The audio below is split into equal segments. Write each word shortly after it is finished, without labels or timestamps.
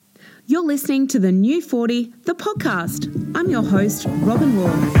You're listening to The New 40, the podcast. I'm your host, Robyn.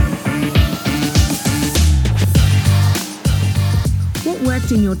 What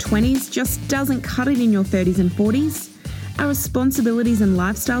worked in your 20s just doesn't cut it in your 30s and 40s. Our responsibilities and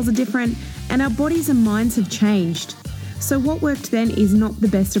lifestyles are different, and our bodies and minds have changed. So what worked then is not the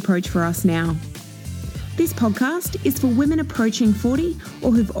best approach for us now. This podcast is for women approaching 40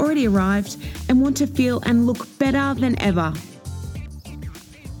 or who've already arrived and want to feel and look better than ever.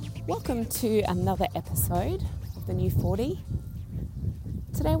 Welcome to another episode of The New 40.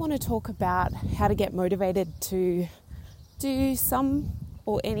 Today I want to talk about how to get motivated to do some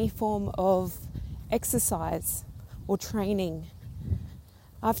or any form of exercise or training.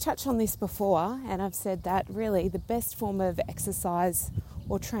 I've touched on this before, and I've said that really the best form of exercise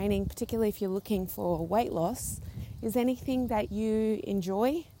or training, particularly if you're looking for weight loss, is anything that you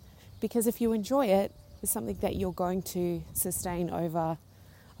enjoy, because if you enjoy it, it's something that you're going to sustain over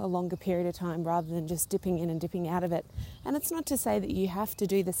a longer period of time rather than just dipping in and dipping out of it. And it's not to say that you have to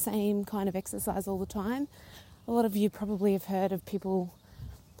do the same kind of exercise all the time. A lot of you probably have heard of people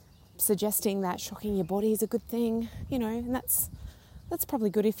suggesting that shocking your body is a good thing, and that's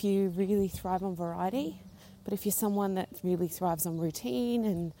probably good if you really thrive on variety. But if you're someone that really thrives on routine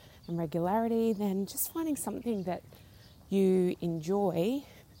and regularity, then just finding something that you enjoy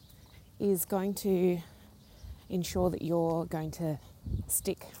is going to ensure that you're going to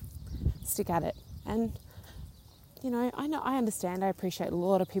stick at it. And I understand, I appreciate a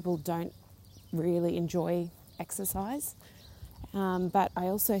lot of people don't really enjoy exercise, but I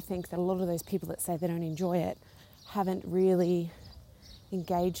also think that a lot of those people that say they don't enjoy it haven't really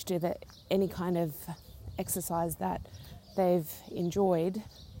engaged with any kind of exercise that they've enjoyed,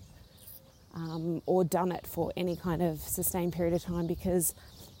 or done it for any kind of sustained period of time, because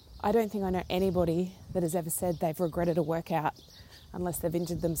I don't think I know anybody that has ever said they've regretted a workout, unless they've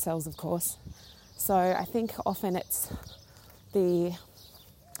injured themselves, of course. So I think often it's the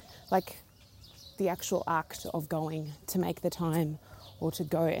actual act of going to make the time or to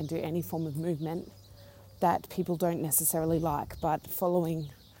go and do any form of movement that people don't necessarily like. But following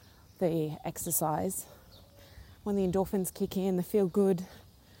the exercise, when the endorphins kick in, the feel good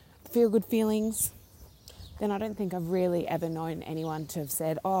feelings, then I don't think I've really ever known anyone to have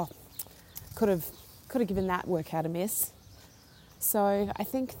said, "Oh, could have given that workout a miss." So I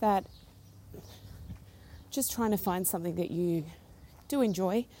think that just trying to find something that you do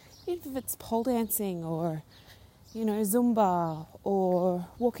enjoy, even if it's pole dancing or, Zumba or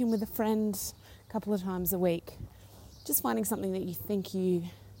walking with a friend a couple of times a week, just finding something that you think you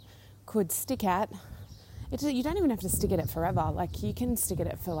could stick at. You don't even have to stick at it forever. You can stick at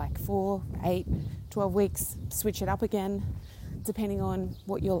it for 4, 8, 12 weeks, switch it up again, depending on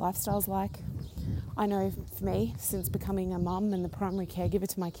what your lifestyle's like. I know for me, since becoming a mum and the primary caregiver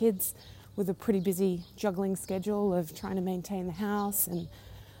to my kids, with a pretty busy juggling schedule of trying to maintain the house and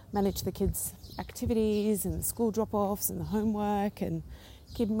manage the kids' activities and the school drop-offs and the homework and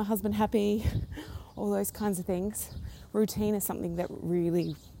keeping my husband happy, all those kinds of things, routine is something that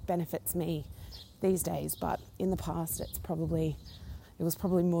really benefits me these days. But in the past, it was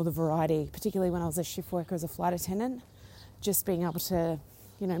probably more the variety, particularly when I was a shift worker as a flight attendant, just being able to,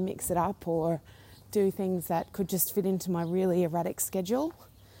 mix it up or do things that could just fit into my really erratic schedule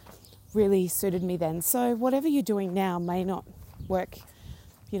really suited me then. So whatever you're doing now may not work,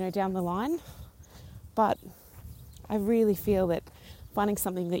 down the line, but I really feel that finding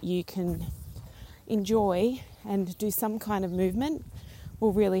something that you can enjoy and do some kind of movement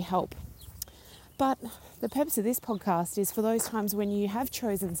will really help. But the purpose of this podcast is for those times when you have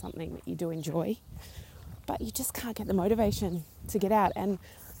chosen something that you do enjoy, but you just can't get the motivation to get out. And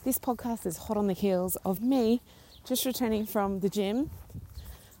this podcast is hot on the heels of me just returning from the gym.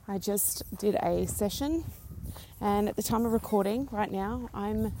 I just did a session, and at the time of recording right now,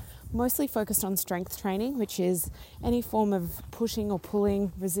 I'm mostly focused on strength training, which is any form of pushing or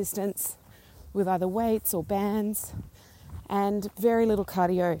pulling resistance with either weights or bands, and very little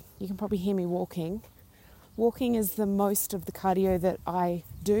cardio. You can probably hear me walking. Walking is the most of the cardio that I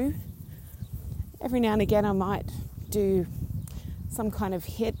do. Every now and again I might do some kind of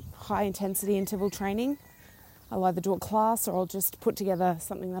HIIT, high intensity interval training. I'll either do a class or I'll just put together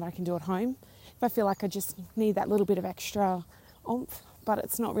something that I can do at home if I feel like I just need that little bit of extra oomph. But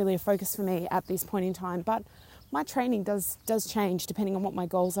it's not really a focus for me at this point in time. But my training does change depending on what my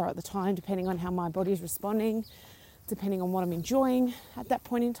goals are at the time, depending on how my body is responding, depending on what I'm enjoying at that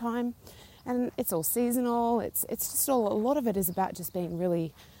point in time. And it's all seasonal. It's just a lot of it is about just being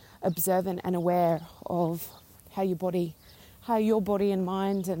really observant and aware of how your body and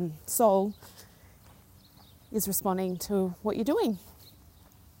mind and soul is responding to what you're doing.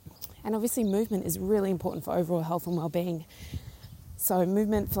 And obviously movement is really important for overall health and well-being. So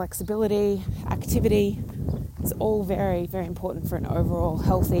movement, flexibility, activity is all very, very important for an overall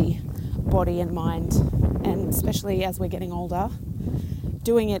healthy body and mind. And especially as we're getting older,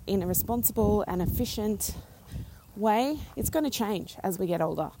 doing it in a responsible and efficient way, it's going to change as we get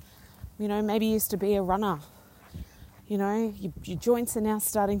older. You know, maybe you used to be a runner. You know, your joints are now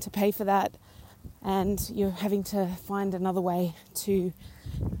starting to pay for that, and you're having to find another way to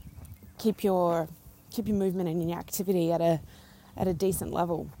keep your movement and your activity at a decent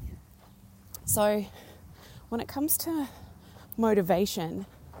level. So when it comes to motivation,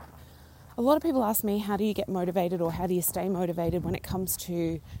 a lot of people ask me, how do you get motivated or how do you stay motivated when it comes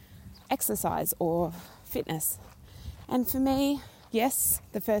to exercise or fitness? And for me, yes,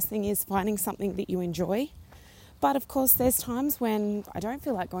 the first thing is finding something that you enjoy. But of course, there's times when I don't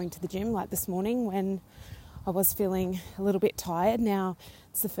feel like going to the gym, like this morning when I was feeling a little bit tired. Now,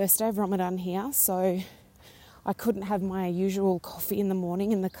 it's the first day of Ramadan here, so I couldn't have my usual coffee in the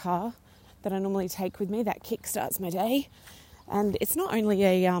morning in the car that I normally take with me. That kickstarts my day. And it's not only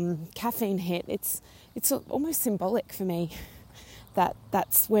a caffeine hit, it's almost symbolic for me that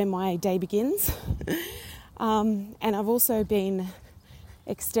that's where my day begins. And I've also been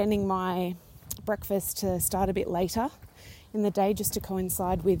extending my breakfast to start a bit later in the day just to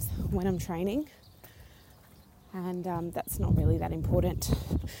coincide with when I'm training. And that's not really that important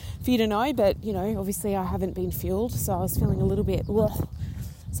for you to know, but, you know, obviously I haven't been fueled, so I was feeling a little bit ugh.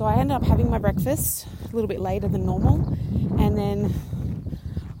 So I ended up having my breakfast a little bit later than normal, and then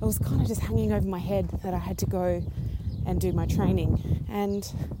it was kind of just hanging over my head that I had to go and do my training. And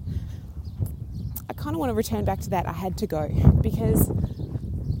I kind of want to return back to that I had to go, because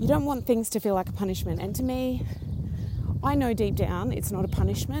you don't want things to feel like a punishment. And to me, I know deep down it's not a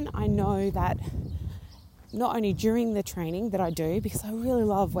punishment. I know that not only during the training that I do, because I really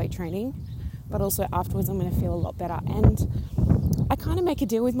love weight training, but also afterwards I'm going to feel a lot better. And I kind of make a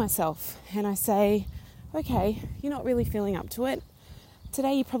deal with myself and I say, okay, you're not really feeling up to it.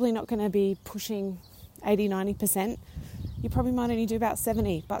 Today you're probably not going to be pushing 80, 90%. You probably might only do about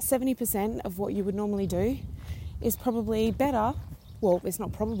 70, but 70% of what you would normally do is probably better. Well, it's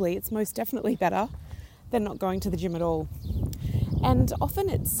not probably, it's most definitely better than not going to the gym at all. And often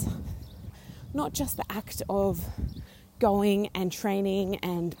it's not just the act of going and training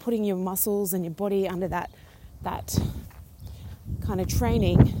and putting your muscles and your body under that kind of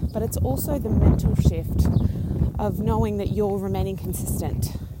training, but it's also the mental shift of knowing that you're remaining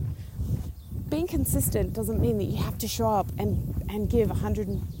consistent. Being consistent doesn't mean that you have to show up and give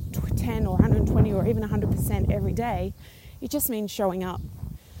 110 or 120 or even 100% every day. It just means showing up.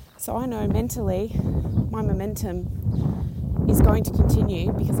 So I know mentally my momentum is going to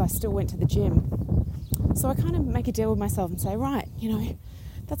continue because I still went to the gym. So I kind of make a deal with myself and say, right, you know,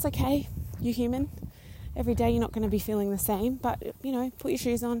 that's okay. You're human. Every day you're not going to be feeling the same, but, you know, put your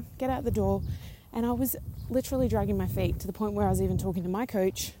shoes on, get out the door. And I was literally dragging my feet to the point where I was even talking to my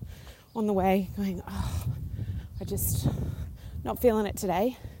coach on the way, going, I just not feeling it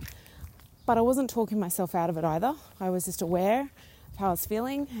today. But I wasn't talking myself out of it either. I was just aware of how I was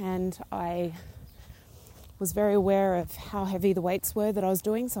feeling, and I was very aware of how heavy the weights were that I was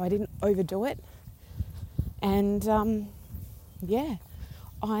doing, so I didn't overdo it. And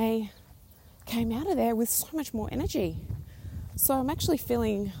I came out of there with so much more energy. So I'm actually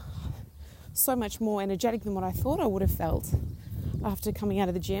feeling so much more energetic than what I thought I would have felt after coming out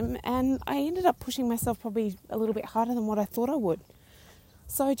of the gym. And I ended up pushing myself probably a little bit harder than what I thought I would.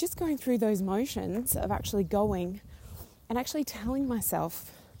 So just going through those motions of actually going and actually telling myself,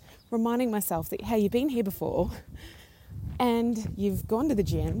 reminding myself that, hey, you've been here before and you've gone to the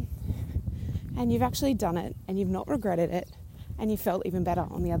gym and you've actually done it and you've not regretted it and you felt even better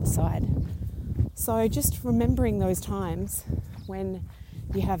on the other side. So just remembering those times when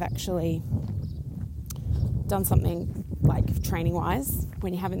you have actually done something like training-wise,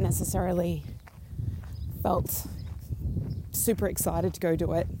 when you haven't necessarily felt super excited to go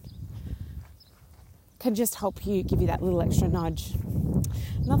do it, can just help you, give you that little extra nudge.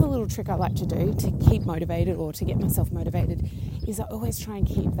 Another little trick I like to do to keep motivated or to get myself motivated is I always try and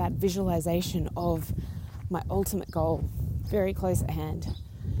keep that visualization of my ultimate goal very close at hand.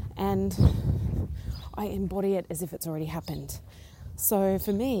 And I embody it as if it's already happened. So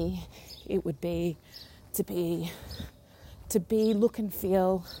for me, it would be to look and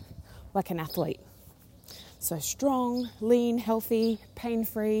feel like an athlete. So strong, lean, healthy,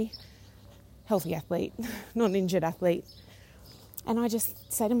 pain-free, healthy athlete, not an injured athlete. And I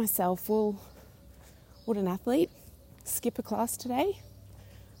just say to myself, well, would an athlete skip a class today?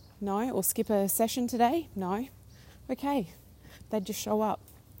 No. Or skip a session today? No. Okay. They'd just show up.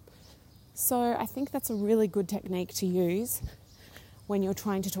 So I think that's a really good technique to use when you're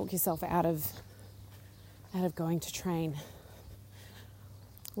trying to talk yourself out of going to train.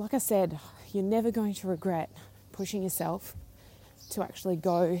 Like I said, you're never going to regret pushing yourself to actually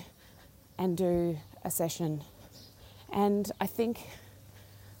go and do a session. And I think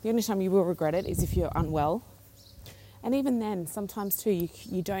the only time you will regret it is if you're unwell. And even then, sometimes too,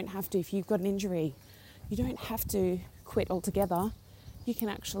 you don't have to, if you've got an injury, you don't have to quit altogether. You can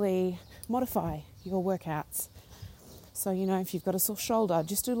actually modify your workouts. So, if you've got a sore shoulder,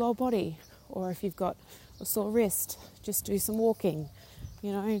 just do lower body. Or if you've got a sore wrist, just do some walking.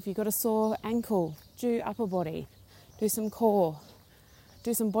 If you've got a sore ankle, do upper body, do some core,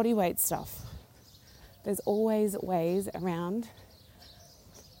 do some body weight stuff. There's always ways around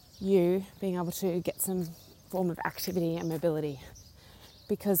you being able to get some form of activity and mobility.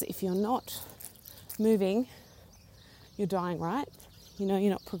 Because if you're not moving, you're dying, right?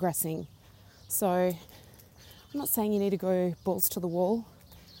 You're not progressing. So I'm not saying you need to go balls to the wall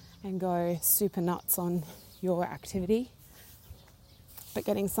and go super nuts on your activity, but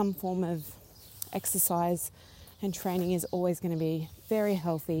getting some form of exercise and training is always going to be very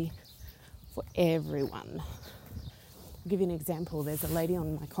healthy for everyone. I'll give you an example. There's a lady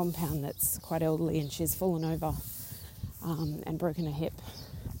on my compound that's quite elderly and she's fallen over and broken her hip.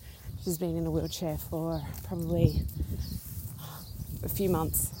 She's been in a wheelchair for probably a few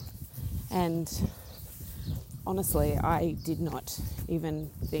months, and honestly, I did not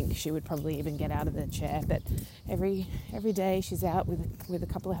even think she would probably even get out of the chair. But every day she's out with a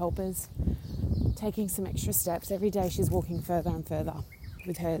couple of helpers, taking some extra steps. Every day she's walking further and further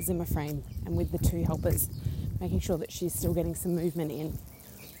with her Zimmer frame and with the 2 helpers, making sure that she's still getting some movement in.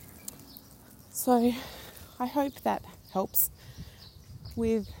 So I hope that helps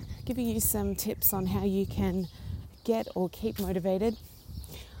with giving you some tips on how you can get or keep motivated.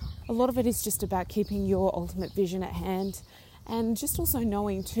 A lot of it is just about keeping your ultimate vision at hand, and just also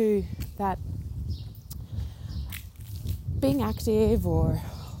knowing too that being active or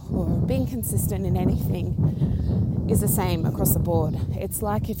being consistent in anything is the same across the board. It's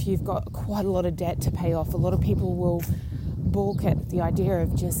like if you've got quite a lot of debt to pay off, a lot of people will balk at the idea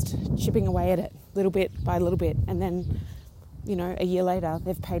of just chipping away at it little bit by little bit, and then a year later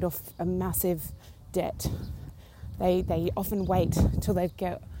they've paid off a massive debt. They often wait till they've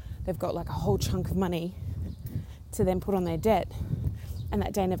got like a whole chunk of money to then put on their debt, and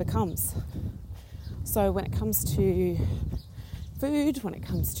that day never comes. So when it comes to food, when it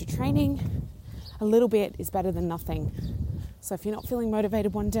comes to training, a little bit is better than nothing. So if you're not feeling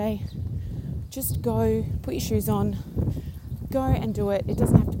motivated one day, just go, put your shoes on, go and do it. It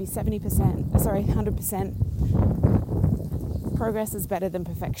doesn't have to be 100%. Progress is better than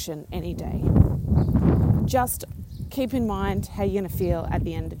perfection any day. Just keep in mind how you're going to feel at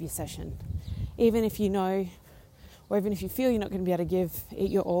the end of your session. Even if you know, or even if you feel you're not going to be able to give it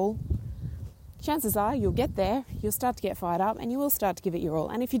your all, chances are you'll get there, you'll start to get fired up, and you will start to give it your all.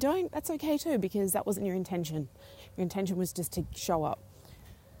 And if you don't, that's okay too, because that wasn't your intention. Your intention was just to show up.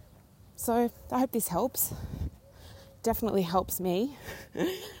 So I hope this helps. Definitely helps me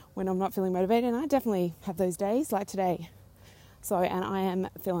when I'm not feeling motivated, and I definitely have those days like today. And I am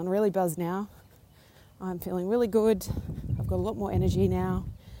feeling really buzzed now. I'm feeling really good. I've got a lot more energy now,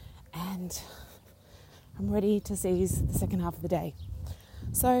 and I'm ready to seize the second half of the day.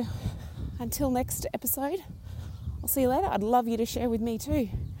 So until next episode, I'll see you later. I'd love you to share with me too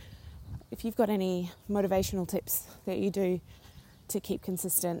if you've got any motivational tips that you do to keep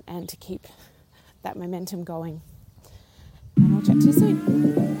consistent and to keep that momentum going. And I'll chat to you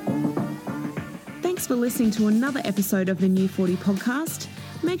soon. Thanks for listening to another episode of the New 40 podcast.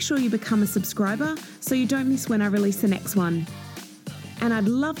 Make sure you become a subscriber so you don't miss when I release the next one. And I'd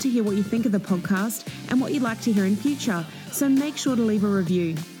love to hear what you think of the podcast and what you'd like to hear in future, so make sure to leave a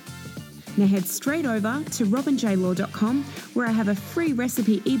review. Now head straight over to robynjlaw.com, where I have a free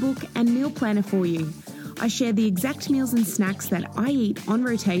recipe ebook and meal planner for you. I share the exact meals and snacks that I eat on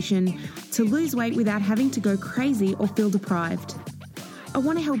rotation to lose weight without having to go crazy or feel deprived. I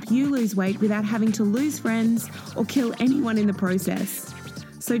want to help you lose weight without having to lose friends or kill anyone in the process.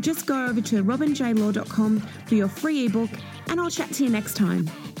 So just go over to robynjlaw.com for your free ebook, and I'll chat to you next time.